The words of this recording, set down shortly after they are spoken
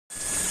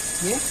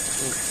This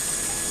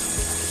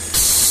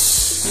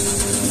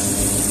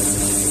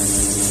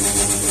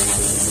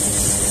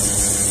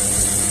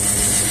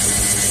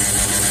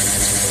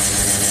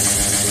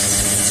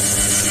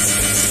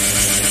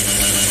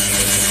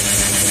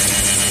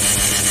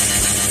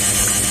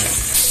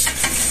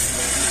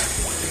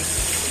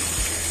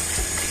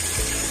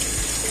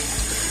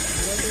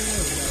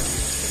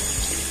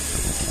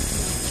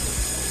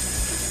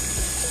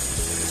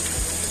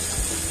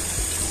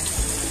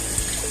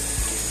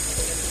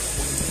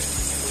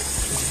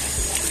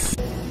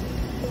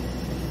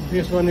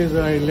one is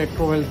a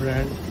ELECTROWELD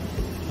brand,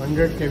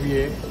 100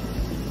 kVA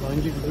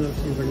longitudinal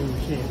welding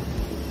machine.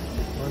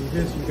 On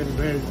this you can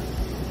weld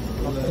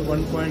up to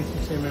 1.6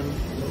 mm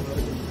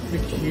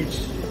thick sheets,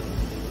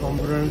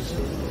 components,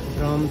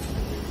 drums,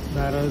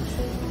 barrels,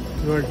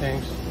 fuel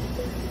tanks.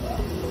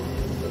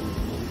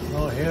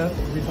 Now here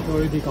we show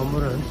you the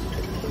components.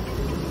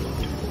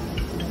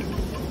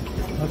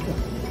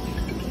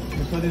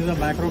 This one is a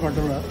macro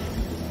controller.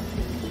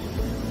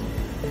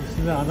 This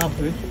is the on-off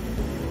switch.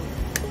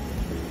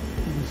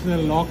 This is a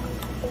lock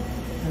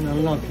and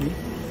unlock key.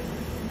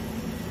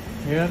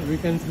 Here we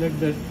can select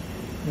the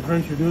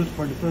different schedules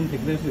for different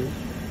thicknesses.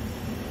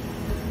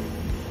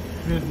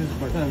 Press this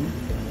button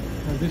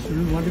and this will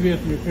not be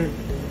selected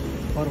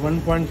for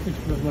 1.6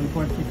 plus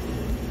 1.6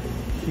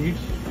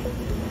 sheets.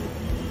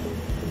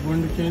 If you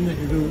want to change the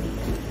schedule,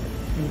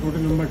 you go to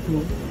number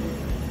 2.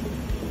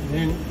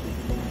 Then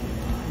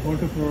go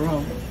to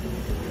program.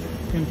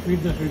 You can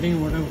feed the setting,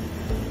 whatever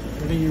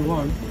setting you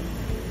want,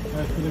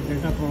 as per the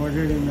data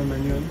provided in the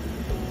manual.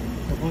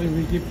 Suppose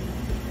we keep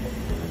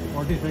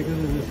 40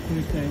 cycles as the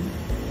squeeze time.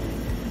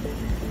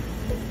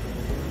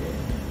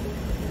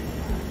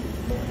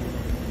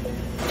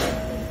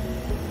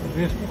 The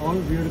rest all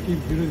we have to keep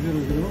 0, 0,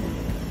 0.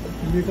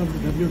 When we come to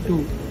W2,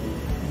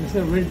 this is a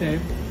weld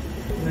time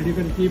that you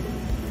can keep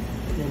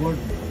about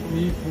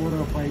 3, 4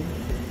 or 5.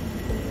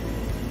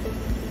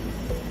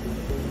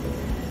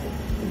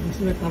 This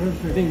is the current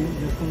setting,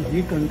 this is called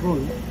heat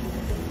control.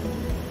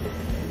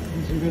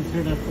 This you can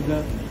set as per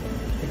the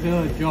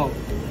particular job.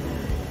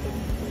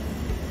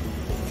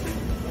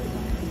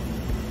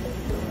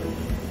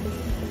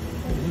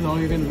 This is how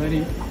you can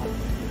vary.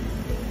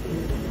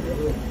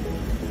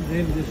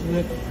 Then this is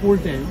a cool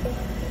time.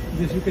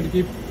 This you can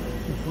keep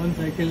 1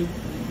 cycle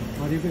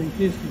or you can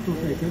increase to 2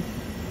 cycles.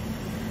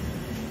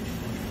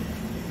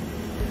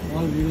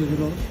 All 0,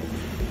 0.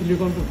 Till you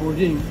come to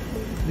forging,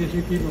 this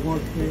you keep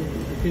about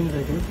 15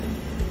 cycles.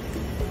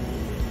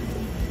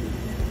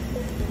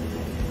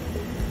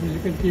 This you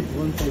can keep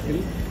 1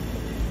 cycle.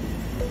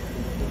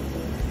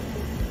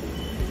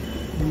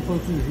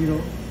 Impulse is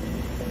 0.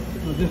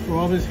 Now this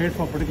program is set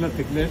for particular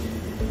thickness.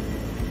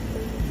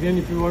 Then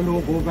if you want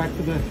to go back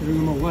to the schedule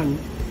number 1,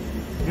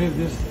 press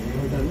this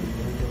button,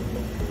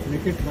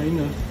 make it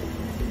minus,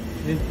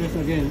 then press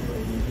again,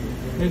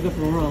 press the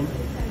program.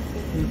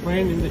 You will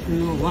find in the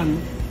schedule number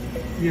 1,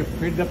 we have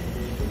fed the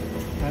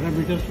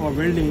parameters for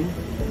welding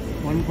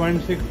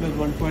 1.6 plus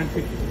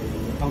 1.6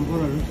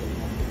 components.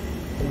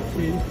 You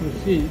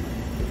see,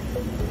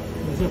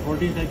 this is a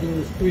 40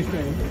 cycle squeeze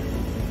time. It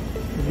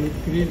will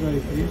increase or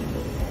increase.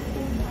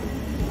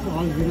 It's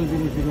all 0, 0,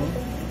 0.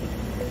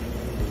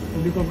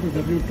 When you come to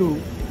W2,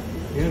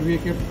 here we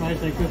kept 5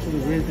 cycles for the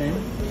weld time.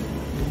 It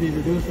will be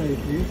reduced or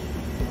increased.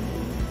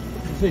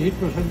 This is a heat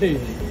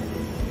percentage.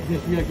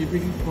 This we are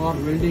keeping for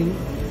welding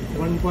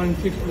 1.6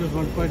 plus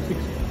 1.6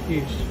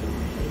 heats.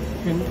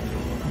 It can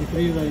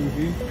decrease or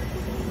increase.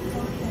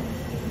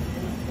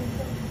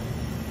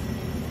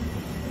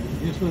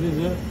 This one is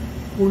a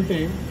cool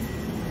time.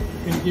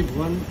 You can keep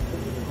 1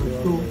 or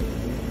 2.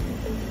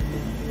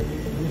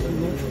 This is a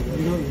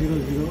 0, 0,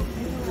 0.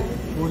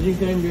 Forging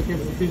time we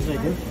kept 15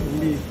 cycles.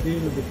 Only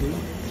increase the between.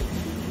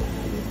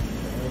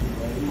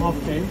 Off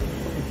time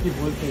we keep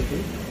 1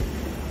 cycle.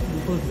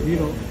 Because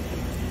 0.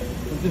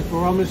 But this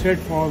program is set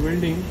for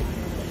welding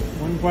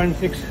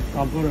 1.6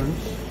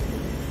 components.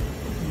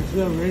 This is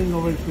a weld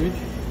novel switch.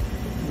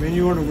 When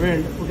you want to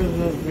weld, put it on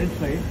the weld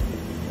side.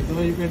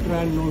 Otherwise you can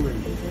try and no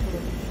weld.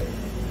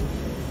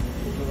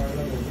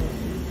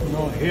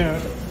 Now here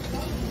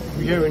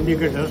we have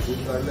indicators.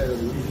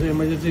 This is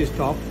emergency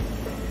stop.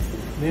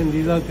 Then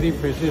these are 3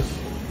 phases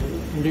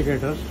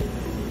indicators.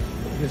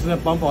 This is a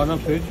pump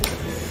on-off switch.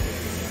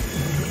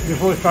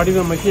 Before starting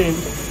the machine,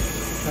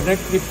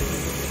 connect the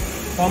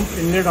pump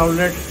inlet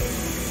outlet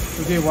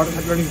to the water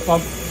circulating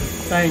pump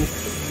tank,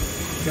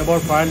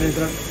 about 5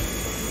 liters.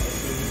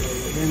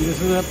 Then this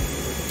is a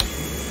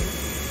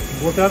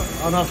motor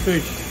on-off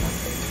switch,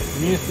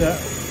 means the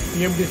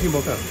PMDC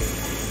motor.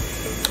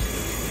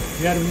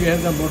 Here we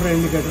have the motor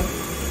indicator.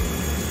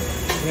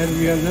 Here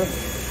we have the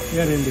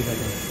air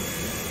indicator.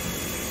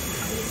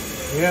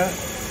 Here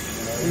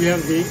we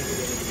have the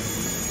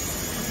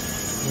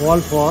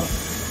valve for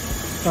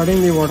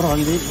starting the water on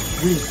the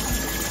wheel.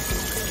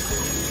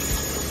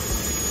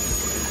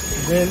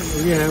 Then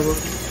we have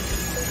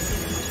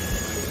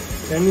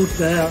 10-inch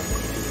dia,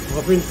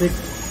 half-inch thick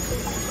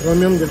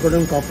chromium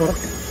decorative copper,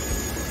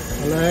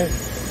 alloy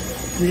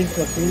steel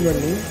for steel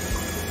welding.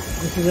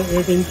 This is an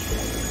 8-inch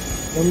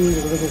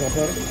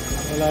copper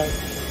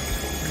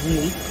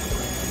wheel.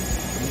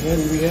 Then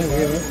we have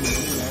here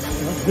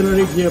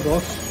auxiliary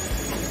gearbox.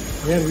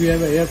 Here we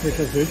have a air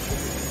pressure switch.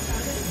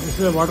 This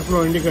is a water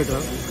flow indicator.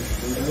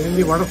 When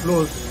the water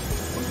flows,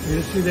 you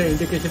will see the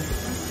indication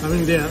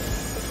coming there.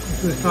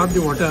 If you start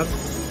the water,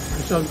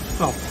 it shall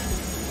stop.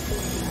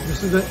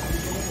 This is the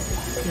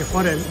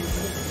FRL,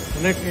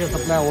 connect air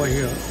supply over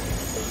here.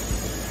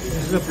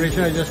 This is the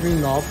pressure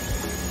adjustment knob.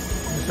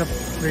 This is a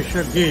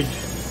pressure gauge.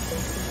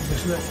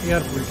 This is the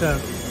air filter.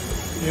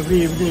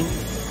 Every evening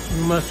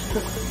you must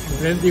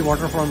drain the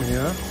water from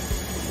here.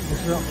 This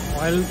is the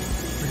oil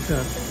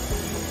filter.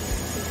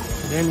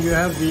 Then you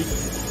have the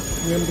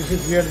EMPC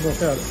geared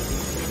motor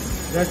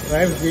that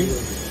drives the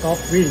top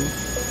wheel.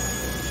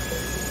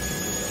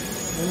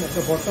 Then at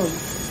the bottom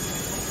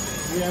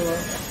we have a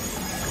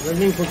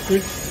welding foot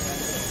switch,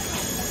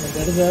 and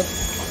that is a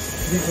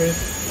 3-phase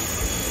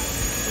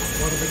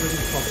water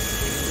regulating stop.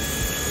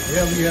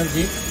 Here we have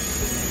the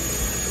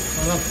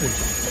on-off switch.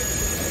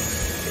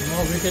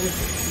 Now we can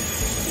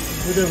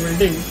do the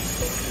welding.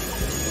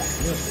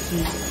 Just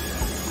see.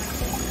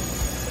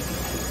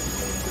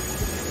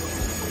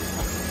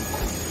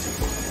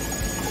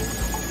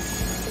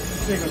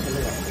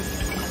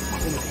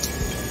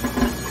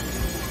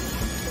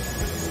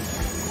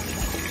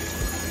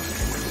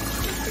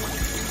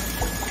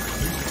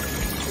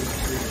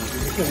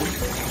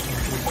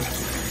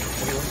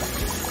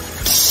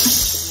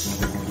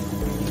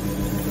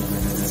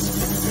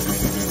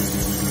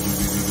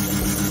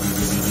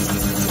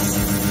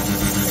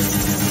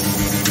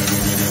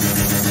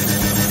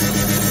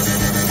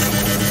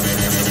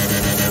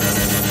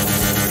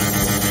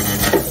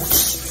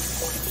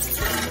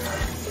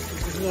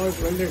 Now it's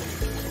welded.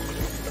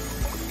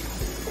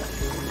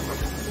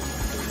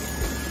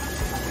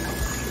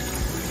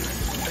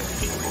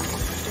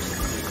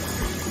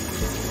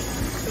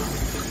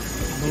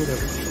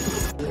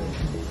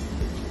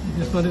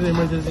 This one is the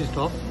emergency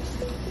stop.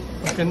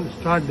 You can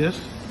start this.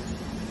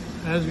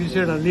 As we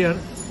said earlier,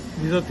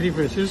 these are 3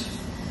 phases.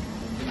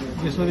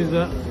 This one is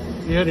the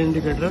air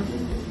indicator.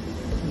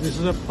 This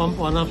is a pump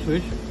on-off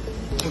switch.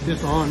 Put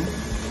this on.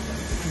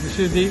 This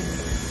is the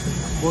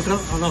motor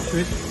on-off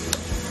switch.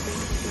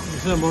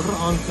 This is a motor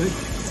on switch.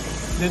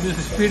 Then this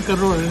is speed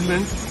control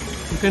arrangement.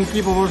 You can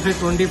keep about say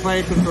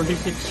 25 to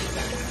 26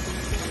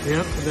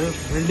 here for the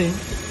welding.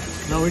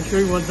 Now we'll show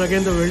you once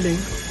again the welding.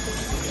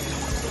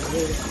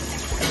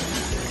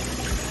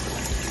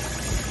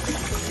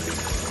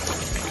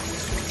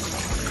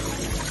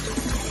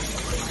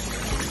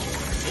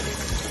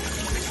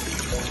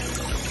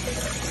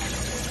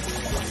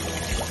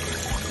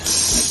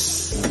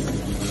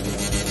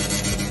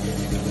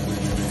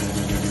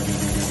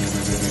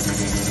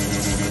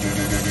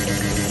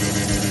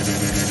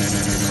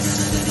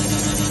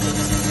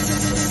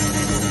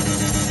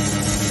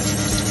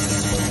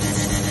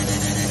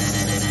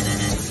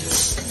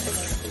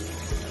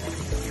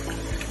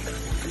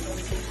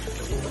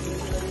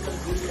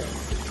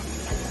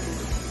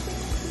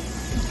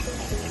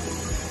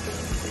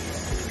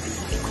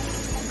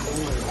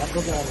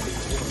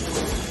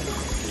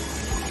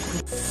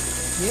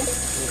 Yeah?